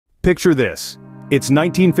Picture this. It's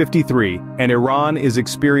 1953, and Iran is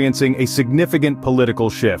experiencing a significant political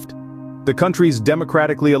shift. The country's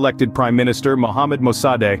democratically elected Prime Minister Mohammad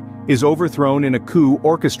Mossadegh is overthrown in a coup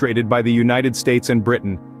orchestrated by the United States and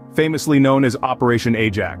Britain, famously known as Operation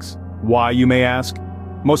Ajax. Why, you may ask?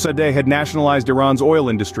 Mossadegh had nationalized Iran's oil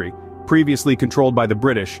industry, previously controlled by the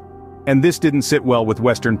British, and this didn't sit well with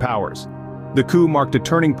Western powers. The coup marked a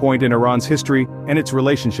turning point in Iran's history and its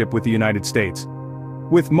relationship with the United States.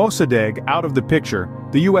 With Mossadegh out of the picture,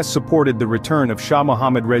 the US supported the return of Shah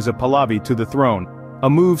Mohammad Reza Pahlavi to the throne, a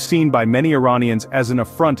move seen by many Iranians as an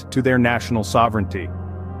affront to their national sovereignty.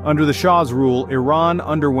 Under the Shah's rule, Iran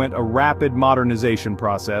underwent a rapid modernization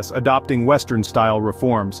process, adopting Western-style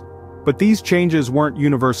reforms. But these changes weren't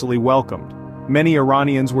universally welcomed. Many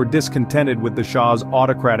Iranians were discontented with the Shah's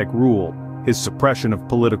autocratic rule, his suppression of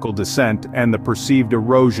political dissent, and the perceived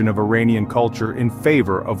erosion of Iranian culture in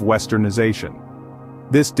favor of Westernization.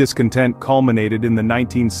 This discontent culminated in the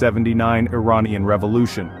 1979 Iranian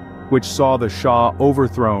Revolution, which saw the Shah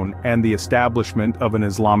overthrown and the establishment of an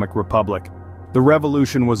Islamic Republic. The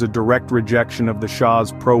revolution was a direct rejection of the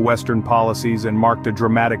Shah's pro-Western policies and marked a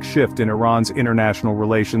dramatic shift in Iran's international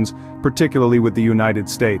relations, particularly with the United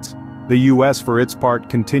States. The US, for its part,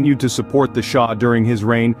 continued to support the Shah during his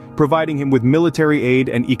reign, providing him with military aid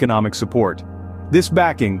and economic support. This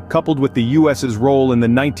backing, coupled with the US's role in the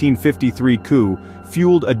 1953 coup,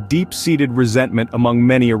 fueled a deep-seated resentment among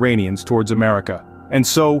many Iranians towards America. And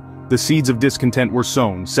so, the seeds of discontent were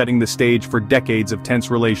sown, setting the stage for decades of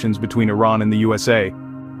tense relations between Iran and the USA.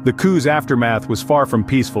 The coup's aftermath was far from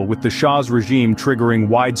peaceful, with the Shah's regime triggering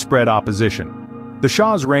widespread opposition. The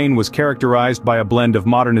Shah's reign was characterized by a blend of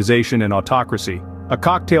modernization and autocracy, a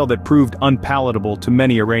cocktail that proved unpalatable to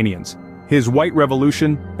many Iranians. His White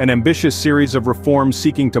Revolution, an ambitious series of reforms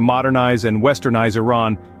seeking to modernize and westernize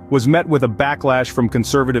Iran, was met with a backlash from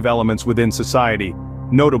conservative elements within society,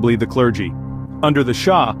 notably the clergy. Under the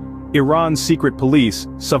Shah, Iran's secret police,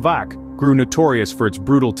 Savak, grew notorious for its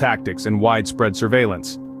brutal tactics and widespread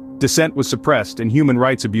surveillance. Dissent was suppressed and human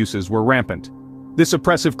rights abuses were rampant. This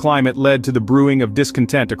oppressive climate led to the brewing of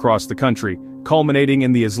discontent across the country, culminating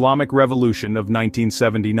in the Islamic Revolution of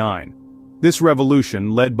 1979. This revolution,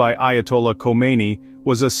 led by Ayatollah Khomeini,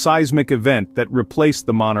 was a seismic event that replaced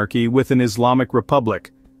the monarchy with an Islamic Republic,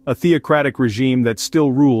 a theocratic regime that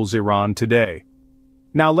still rules Iran today.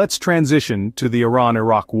 Now let's transition to the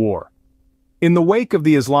Iran-Iraq War. In the wake of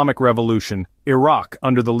the Islamic Revolution, Iraq,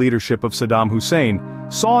 under the leadership of Saddam Hussein,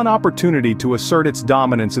 saw an opportunity to assert its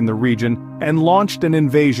dominance in the region and launched an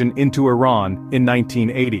invasion into Iran in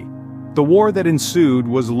 1980. The war that ensued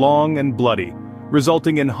was long and bloody,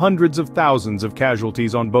 resulting in hundreds of thousands of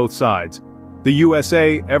casualties on both sides. The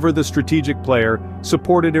USA, ever the strategic player,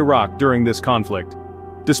 supported Iraq during this conflict.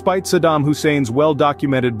 Despite Saddam Hussein's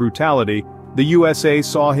well-documented brutality, the USA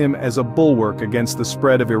saw him as a bulwark against the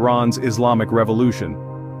spread of Iran's Islamic Revolution.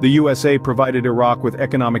 The USA provided Iraq with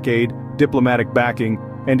economic aid, diplomatic backing,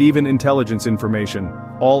 and even intelligence information,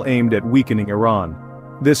 all aimed at weakening Iran.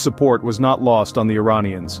 This support was not lost on the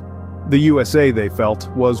Iranians. The USA, they felt,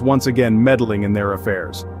 was once again meddling in their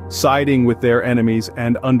affairs, siding with their enemies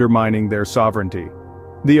and undermining their sovereignty.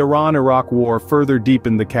 The Iran-Iraq War further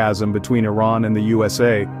deepened the chasm between Iran and the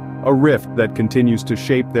USA, a rift that continues to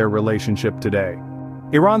shape their relationship today.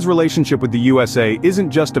 Iran's relationship with the USA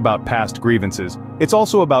isn't just about past grievances, it's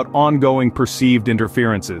also about ongoing perceived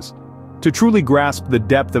interferences. To truly grasp the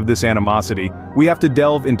depth of this animosity, we have to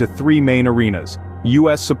delve into three main arenas: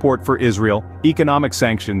 US support for Israel, economic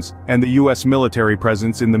sanctions, and the US military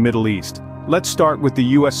presence in the Middle East. Let's start with the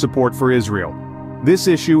US support for Israel. This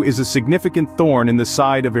issue is a significant thorn in the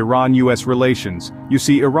side of Iran-US relations. You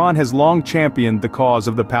see, Iran has long championed the cause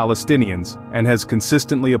of the Palestinians, and has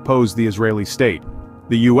consistently opposed the Israeli state.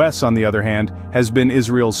 The US, on the other hand, has been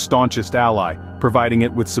Israel's staunchest ally, providing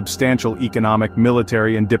it with substantial economic,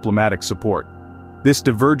 military, and diplomatic support. This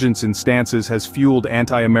divergence in stances has fueled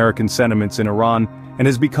anti-American sentiments in Iran, and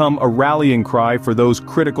has become a rallying cry for those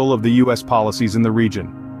critical of the US policies in the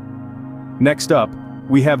region. Next up,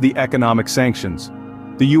 we have the economic sanctions.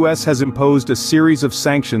 The US has imposed a series of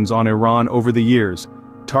sanctions on Iran over the years,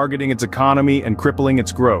 targeting its economy and crippling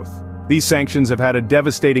its growth. These sanctions have had a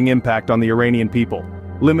devastating impact on the Iranian people,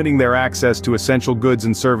 limiting their access to essential goods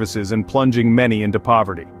and services and plunging many into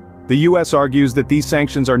poverty. The US argues that these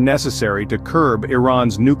sanctions are necessary to curb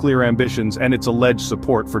Iran's nuclear ambitions and its alleged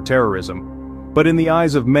support for terrorism. But in the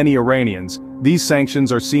eyes of many Iranians, these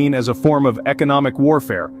sanctions are seen as a form of economic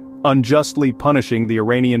warfare, unjustly punishing the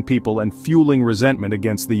Iranian people and fueling resentment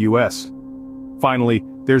against the US. Finally,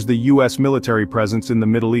 there's the US military presence in the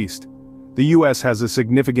Middle East. The US has a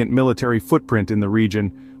significant military footprint in the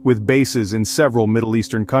region, with bases in several Middle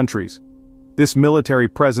Eastern countries. This military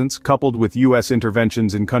presence, coupled with U.S.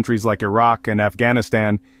 interventions in countries like Iraq and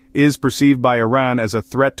Afghanistan, is perceived by Iran as a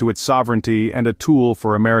threat to its sovereignty and a tool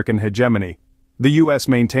for American hegemony. The U.S.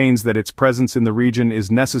 maintains that its presence in the region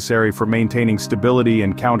is necessary for maintaining stability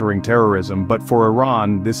and countering terrorism, but for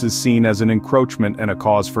Iran, this is seen as an encroachment and a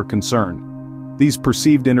cause for concern. These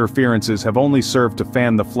perceived interferences have only served to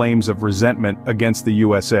fan the flames of resentment against the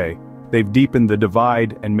USA. They've deepened the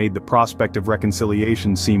divide and made the prospect of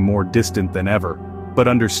reconciliation seem more distant than ever. But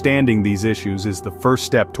understanding these issues is the first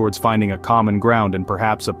step towards finding a common ground and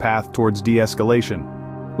perhaps a path towards de-escalation.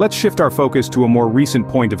 Let's shift our focus to a more recent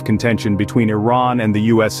point of contention between Iran and the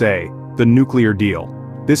USA, the nuclear deal.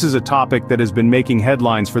 This is a topic that has been making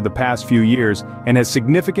headlines for the past few years and has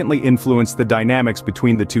significantly influenced the dynamics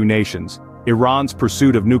between the two nations. Iran's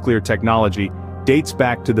pursuit of nuclear technology dates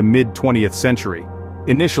back to the mid-20th century.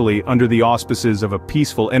 Initially, under the auspices of a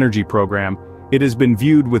peaceful energy program, it has been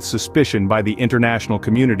viewed with suspicion by the international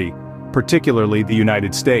community, particularly the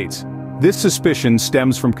United States. This suspicion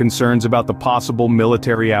stems from concerns about the possible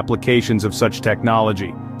military applications of such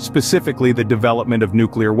technology, specifically the development of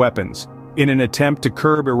nuclear weapons. In an attempt to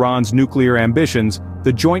curb Iran's nuclear ambitions,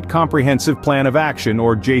 the Joint Comprehensive Plan of Action,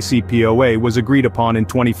 or JCPOA, was agreed upon in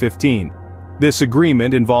 2015. This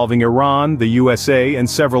agreement, involving Iran, the USA, and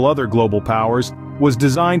several other global powers, was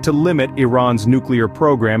designed to limit Iran's nuclear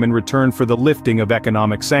program in return for the lifting of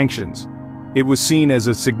economic sanctions. It was seen as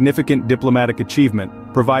a significant diplomatic achievement,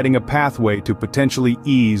 providing a pathway to potentially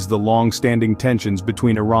ease the long-standing tensions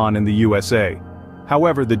between Iran and the USA.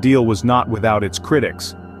 However, the deal was not without its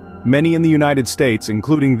critics. Many in the United States,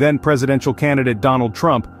 including then-presidential candidate Donald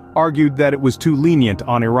Trump, argued that it was too lenient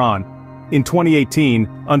on Iran. In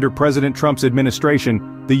 2018, under President Trump's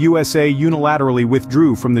administration, the USA unilaterally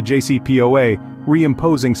withdrew from the JCPOA,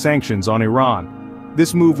 reimposing sanctions on Iran.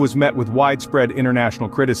 This move was met with widespread international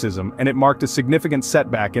criticism, and it marked a significant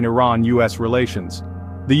setback in Iran-US relations.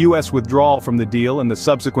 The US withdrawal from the deal and the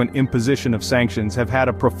subsequent imposition of sanctions have had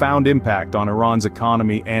a profound impact on Iran's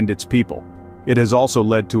economy and its people. It has also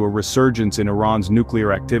led to a resurgence in Iran's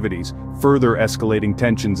nuclear activities, further escalating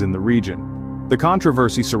tensions in the region. The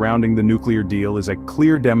controversy surrounding the nuclear deal is a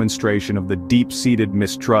clear demonstration of the deep-seated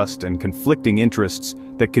mistrust and conflicting interests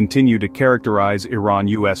that continue to characterize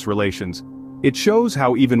Iran-US relations. It shows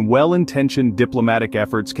how even well-intentioned diplomatic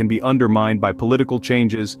efforts can be undermined by political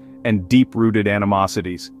changes and deep-rooted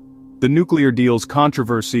animosities. The nuclear deal's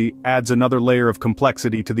controversy adds another layer of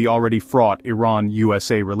complexity to the already fraught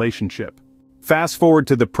Iran-USA relationship. Fast forward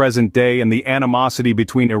to the present day and the animosity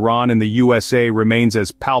between Iran and the USA remains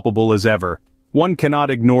as palpable as ever. One cannot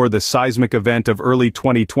ignore the seismic event of early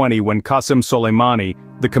 2020 when Qasem Soleimani,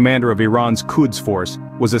 the commander of Iran's Quds Force,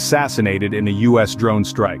 was assassinated in a US drone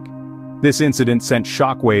strike. This incident sent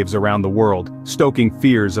shockwaves around the world, stoking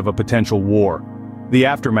fears of a potential war. The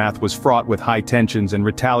aftermath was fraught with high tensions and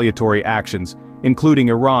retaliatory actions, including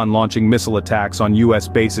Iran launching missile attacks on US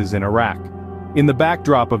bases in Iraq. In the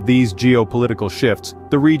backdrop of these geopolitical shifts,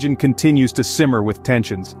 the region continues to simmer with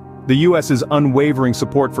tensions. The US's unwavering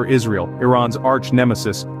support for Israel, Iran's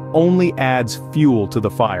arch-nemesis, only adds fuel to the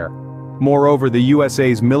fire. Moreover, the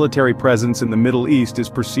USA's military presence in the Middle East is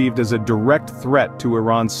perceived as a direct threat to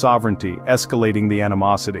Iran's sovereignty, escalating the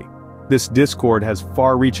animosity. This discord has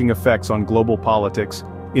far-reaching effects on global politics,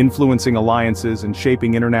 influencing alliances and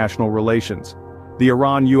shaping international relations. The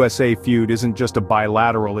Iran-USA feud isn't just a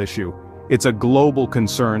bilateral issue. It's a global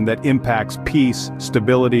concern that impacts peace,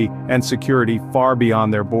 stability, and security far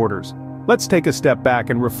beyond their borders. Let's take a step back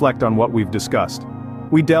and reflect on what we've discussed.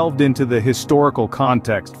 We delved into the historical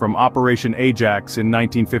context from Operation Ajax in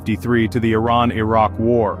 1953 to the Iran-Iraq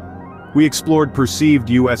War. We explored perceived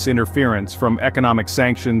U.S. interference from economic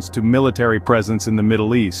sanctions to military presence in the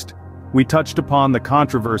Middle East. We touched upon the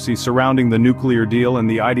controversy surrounding the nuclear deal and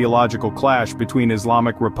the ideological clash between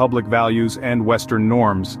Islamic Republic values and Western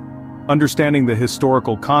norms. Understanding the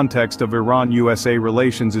historical context of Iran-USA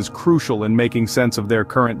relations is crucial in making sense of their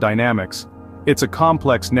current dynamics. It's a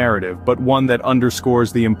complex narrative, but one that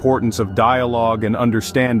underscores the importance of dialogue and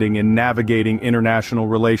understanding in navigating international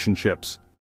relationships.